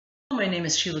my name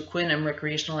is Sheila Quinn. I'm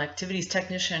Recreational Activities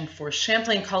Technician for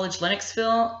Champlain College,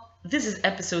 Lennoxville. This is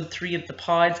episode 3 of the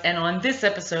PAWDS, and on this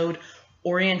episode,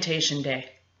 Orientation Day.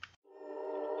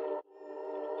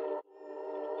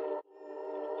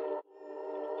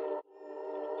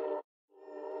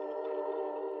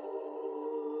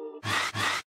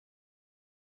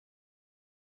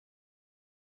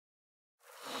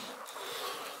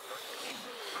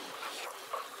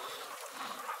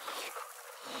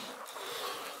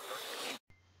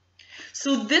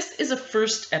 So this is a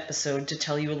first episode to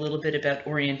tell you a little bit about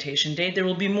Orientation Day. There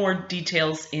will be more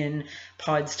details in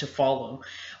PAWDS to follow.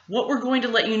 What we're going to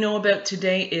let you know about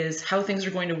today is how things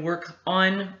are going to work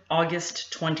on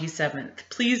August 27th.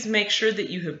 Please make sure that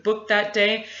you have booked that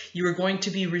day. You are going to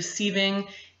be receiving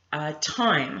a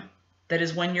time. That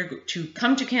is when you're to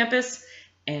come to campus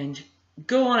and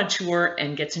go on a tour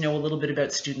and get to know a little bit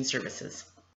about student services.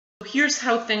 Here's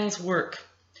how things work.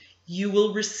 You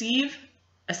will receive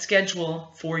a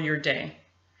schedule for your day.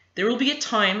 There will be a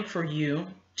time for you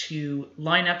to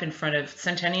line up in front of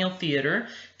Centennial Theatre,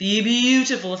 the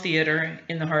beautiful theatre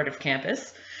in the heart of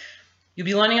campus. You'll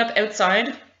be lining up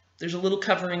outside. There's a little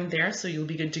covering there, so you'll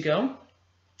be good to go.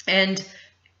 And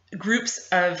groups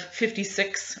of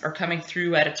 56 are coming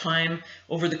through at a time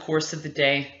over the course of the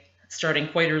day, starting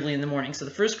quite early in the morning. So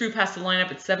the first group has to line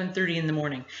up at 7:30 in the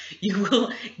morning. You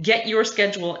will get your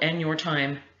schedule and your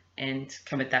time and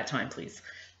come at that time, please.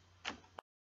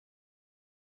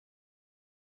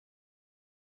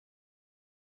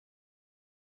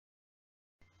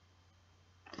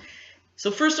 So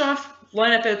first off,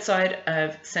 line up outside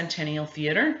of Centennial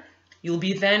Theatre. You'll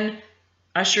be then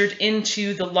ushered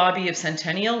into the lobby of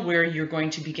Centennial, where you're going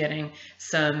to be getting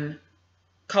some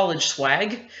college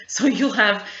swag. So you'll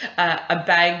have a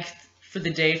bag for the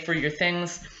day for your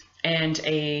things and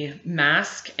a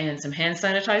mask and some hand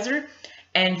sanitizer.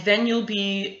 And then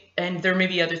and there may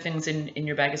be other things in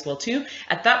your bag as well too.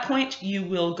 At that point, you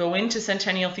will go into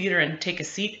Centennial Theatre and take a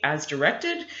seat as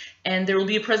directed. And there will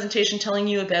be a presentation telling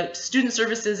you about student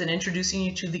services and introducing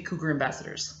you to the Cougar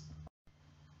Ambassadors.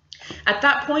 At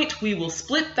that point, we will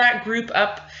split that group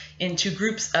up into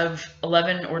groups of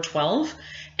 11 or 12,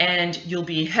 and you'll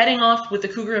be heading off with the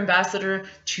Cougar Ambassador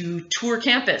to tour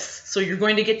campus. So you're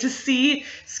going to get to see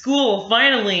school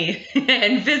finally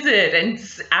and visit and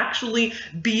actually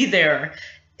be there.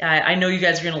 I know you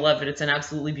guys are going to love it. It's an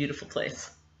absolutely beautiful place.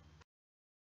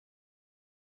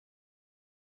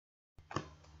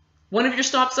 One of your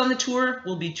stops on the tour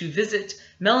will be to visit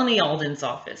Melanie Alden's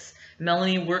office.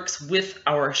 Melanie works with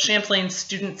our Champlain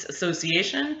Students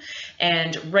Association,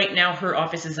 and right now her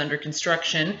office is under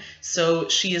construction, so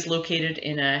she is located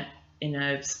in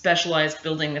a specialized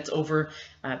building that's over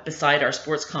beside our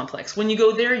sports complex. When you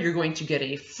go there, you're going to get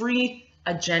a free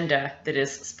agenda that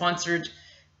is sponsored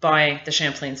by the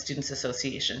Champlain Students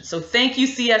Association. So thank you,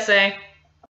 CSA.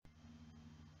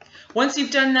 Once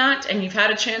you've done that and you've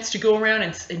had a chance to go around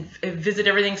and visit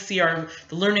everything, see the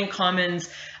Learning Commons,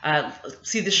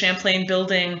 see the Champlain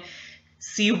building,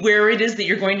 see where it is that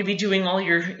you're going to be doing all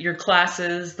your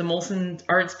classes, the Molson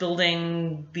Arts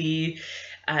building, the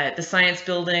science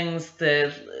buildings,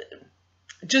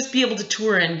 just be able to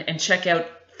tour and check out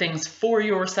things for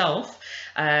yourself.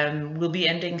 We'll be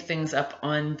ending things up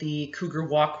on the Cougar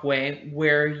Walkway,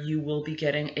 where you will be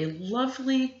getting a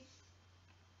lovely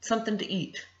something to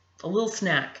eat. A little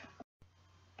snack.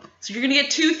 So you're going to get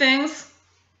two things.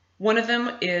 One of them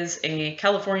is a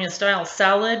California-style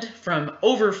salad from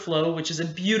Overflow, which is a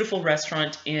beautiful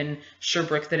restaurant in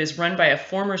Sherbrooke that is run by a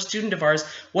former student of ours,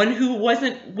 one who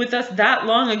wasn't with us that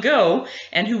long ago,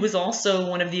 and who was also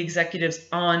one of the executives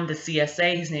on the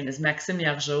CSA. His name is Maxime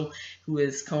Yargeau, who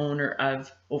is co-owner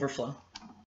of Overflow.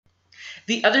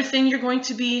 The other thing you're going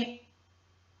to be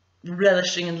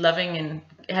relishing and loving and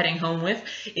heading home with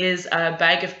is a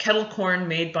bag of kettle corn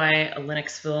made by a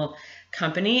Lennoxville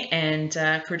company and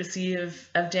courtesy of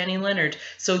Danny Leonard.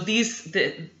 So these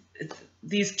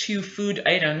two food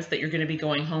items that you're going to be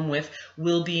going home with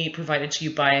will be provided to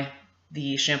you by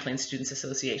the Champlain Students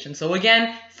Association. So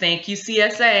again, thank you,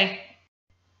 CSA.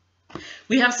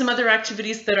 We have some other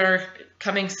activities that are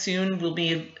coming soon. We'll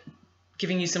be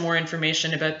giving you some more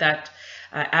information about that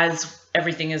as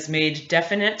everything is made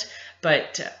definite,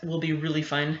 but will be really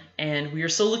fun, and we are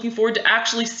so looking forward to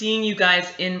actually seeing you guys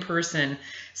in person.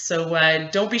 So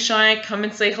don't be shy, come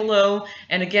and say hello.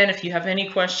 And again, if you have any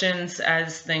questions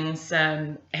as things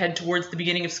head towards the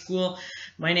beginning of school,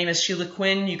 my name is Sheila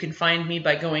Quinn. You can find me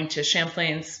by going to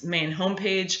Champlain's main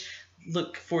homepage,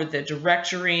 look for the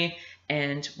directory,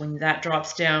 and when that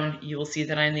drops down, you will see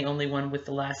that I'm the only one with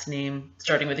the last name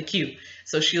starting with a Q.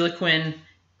 So Sheila Quinn,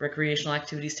 Recreational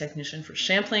Activities Technician for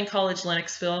Champlain College,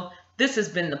 Lennoxville. This has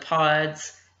been the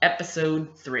PAWDS,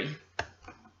 episode 3.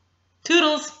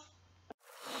 Toodles!